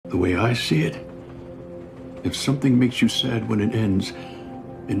The way I see it, if something makes you sad when it ends,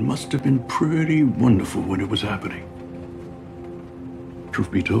 it must have been pretty wonderful when it was happening.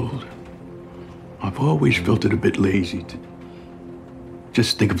 Truth be told, I've always felt it a bit lazy to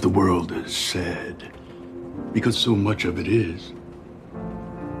just think of the world as sad, because so much of it is.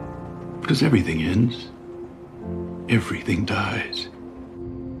 Because everything ends, everything dies.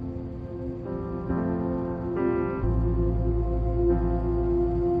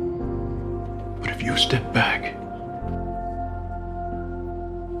 But if you step back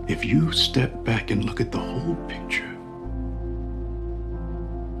and look at the whole picture,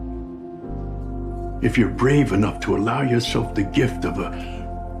 if you're brave enough to allow yourself the gift of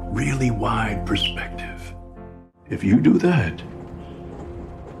a really wide perspective, if you do that,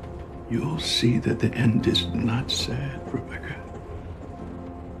 you'll see that the end is not sad, Rebecca.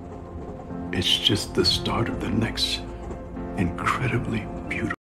 It's just the start of the next incredibly beautiful